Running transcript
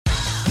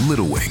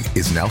Little Wing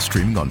is now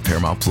streaming on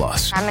Paramount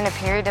Plus. I'm in a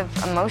period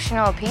of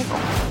emotional upheaval.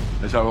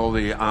 Is that all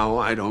the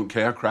I don't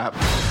care crap?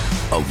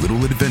 A little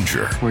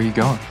adventure. Where are you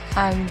going?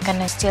 I'm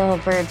gonna steal a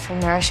bird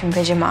from the Russian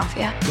pigeon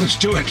mafia. Let's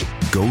do it.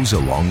 Goes a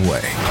long way.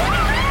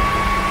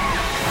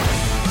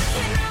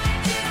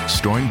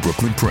 Starring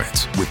Brooklyn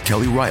Prince with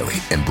Kelly Riley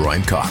and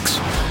Brian Cox.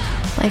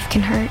 Life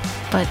can hurt,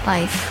 but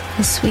life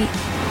is sweet.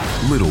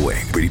 Little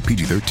Wing, rated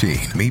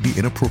PG-13, may be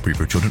inappropriate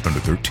for children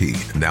under 13.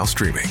 Now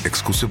streaming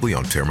exclusively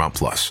on Paramount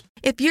Plus.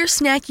 If you're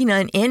snacking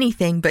on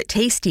anything but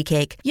tasty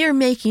cake, you're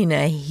making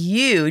a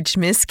huge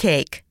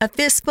mistake. A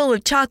fistful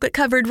of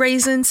chocolate-covered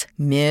raisins?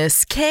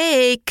 Miss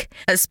cake.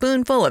 A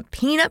spoonful of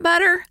peanut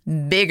butter?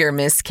 Bigger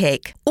miss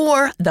cake.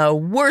 Or the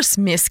worst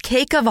miss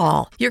cake of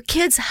all, your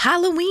kid's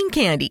Halloween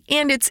candy,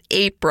 and it's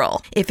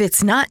April. If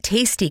it's not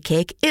tasty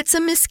cake, it's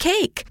a miss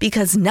cake,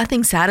 because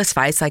nothing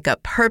satisfies like a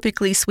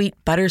perfectly sweet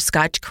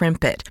butterscotch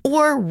crimpet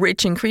or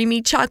rich and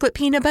creamy chocolate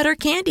peanut butter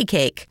candy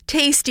cake.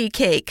 Tasty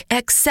cake,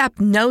 accept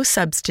no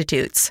substitutes.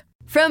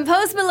 From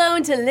Post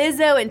Malone to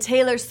Lizzo and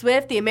Taylor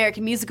Swift, the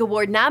American Music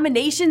Award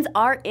nominations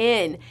are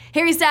in.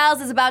 Harry Styles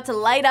is about to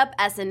light up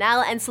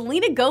SNL, and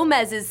Selena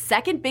Gomez's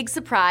second big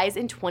surprise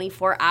in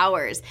 24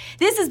 hours.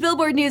 This is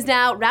Billboard News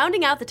Now,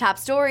 rounding out the top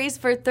stories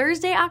for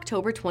Thursday,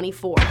 October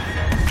 24th.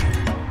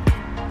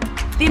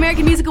 The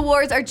American Music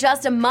Awards are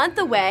just a month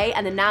away,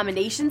 and the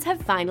nominations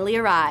have finally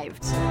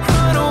arrived.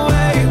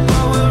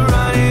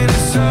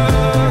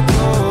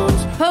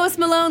 Post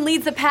Malone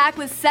leads the pack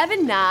with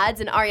 7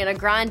 nods, and Ariana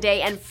Grande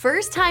and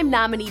first-time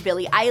nominee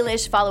Billie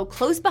Eilish follow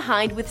close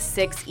behind with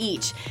 6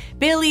 each.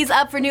 Billie's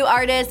up for New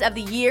Artist of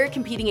the Year,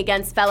 competing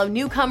against fellow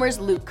newcomers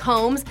Luke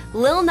Combs,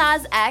 Lil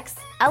Nas X,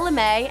 Ella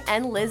Mai,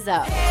 and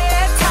Lizzo.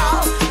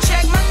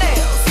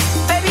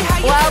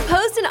 While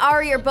Post and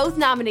Ari are both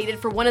nominated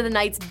for one of the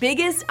night's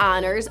biggest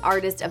honors,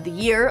 Artist of the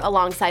Year,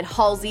 alongside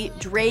Halsey,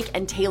 Drake,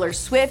 and Taylor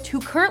Swift,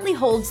 who currently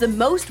holds the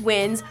most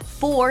wins,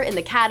 4 in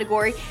the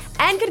category,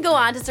 and could go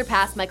on to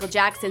surpass Michael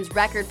Jackson's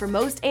record for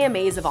most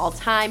AMAs of all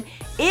time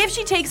if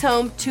she takes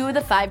home 2 of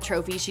the 5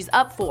 trophies she's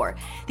up for.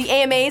 The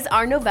AMAs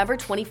are November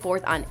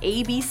 24th on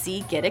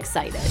ABC. Get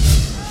excited.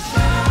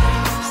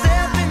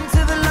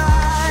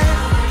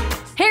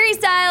 Harry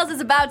Styles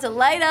is about to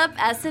light up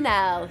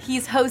SNL.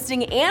 He's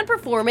hosting and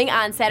performing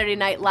on Saturday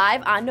Night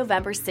Live on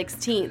November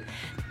 16th.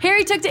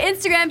 Harry took to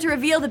Instagram to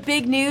reveal the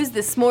big news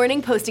this morning,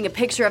 posting a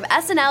picture of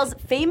SNL's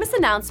famous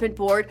announcement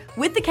board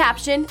with the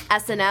caption,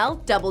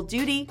 SNL Double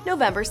Duty,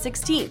 November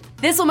 16th.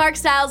 This will mark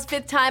Styles'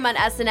 5th time on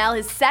SNL,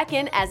 his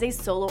 2nd as a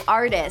solo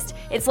artist.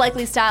 It's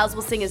likely Styles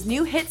will sing his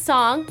new hit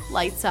song,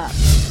 Lights Up.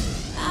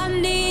 I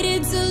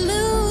needed to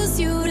lose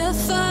you to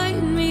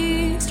find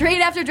me.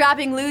 Straight after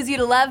dropping Lose You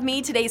to Love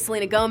Me, today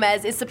Selena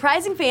Gomez is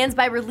surprising fans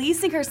by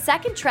releasing her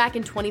second track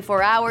in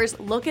 24 hours,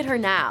 Look at Her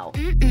Now.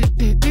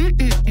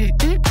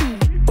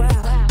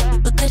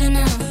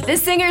 The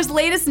singer's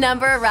latest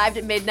number arrived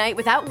at midnight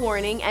without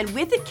warning, and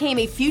with it came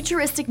a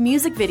futuristic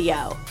music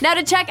video. Now,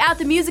 to check out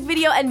the music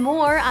video and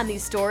more on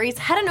these stories,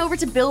 head on over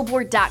to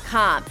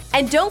Billboard.com.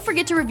 And don't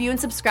forget to review and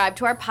subscribe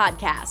to our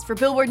podcast. For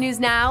Billboard News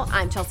Now,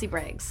 I'm Chelsea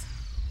Briggs.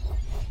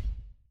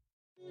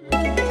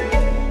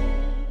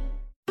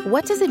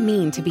 What does it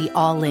mean to be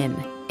all in?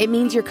 It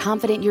means you're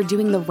confident you're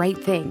doing the right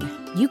thing.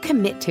 You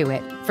commit to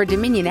it. For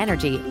Dominion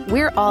Energy,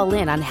 we're all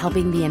in on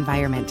helping the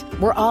environment.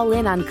 We're all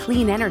in on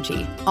clean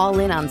energy, all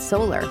in on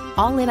solar,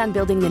 all in on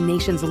building the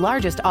nation's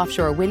largest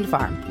offshore wind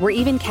farm. We're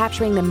even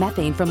capturing the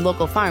methane from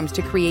local farms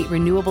to create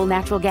renewable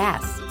natural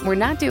gas. We're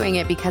not doing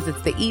it because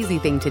it's the easy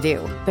thing to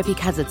do, but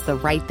because it's the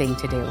right thing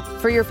to do.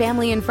 For your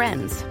family and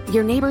friends,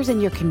 your neighbors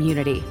and your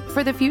community,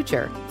 for the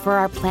future, for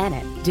our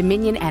planet.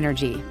 Dominion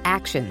Energy.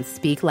 Actions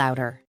speak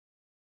louder.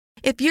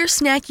 If you're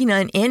snacking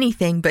on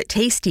anything but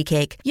tasty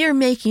cake, you're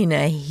making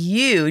a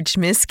huge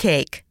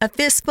mistake. A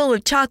fistful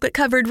of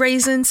chocolate-covered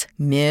raisins?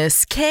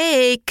 Miss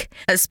cake.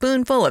 A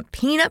spoonful of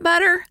peanut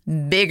butter?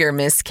 Bigger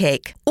miss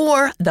cake.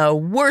 Or the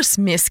worst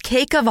miss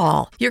cake of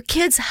all, your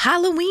kid's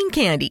Halloween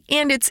candy,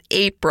 and it's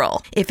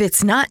April. If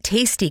it's not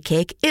tasty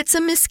cake, it's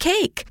a miss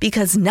cake,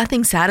 because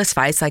nothing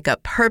satisfies like a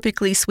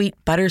perfectly sweet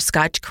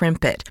butterscotch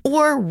crimpet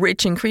or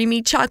rich and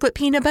creamy chocolate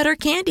peanut butter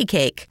candy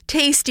cake.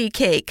 Tasty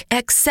cake,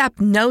 accept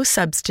no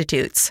substitutes.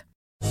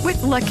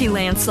 With Lucky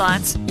Land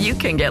Slots, you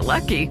can get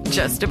lucky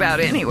just about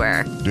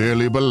anywhere.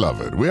 Dearly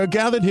beloved, we are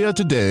gathered here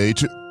today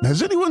to...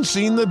 Has anyone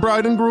seen the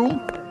bride and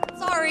groom?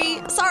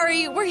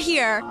 Sorry, we're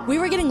here. We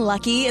were getting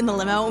lucky in the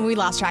limo and we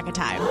lost track of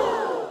time.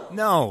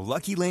 No,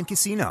 Lucky Land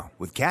Casino,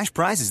 with cash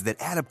prizes that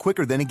add up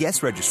quicker than a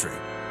guest registry.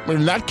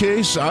 In that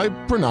case, I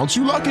pronounce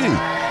you lucky.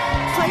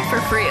 Play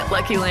for free at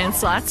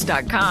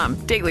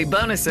LuckyLandSlots.com. Daily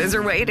bonuses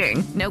are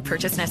waiting. No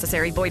purchase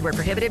necessary. Void where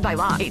prohibited by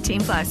law.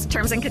 18+.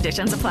 Terms and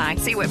conditions apply.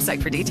 See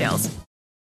website for details.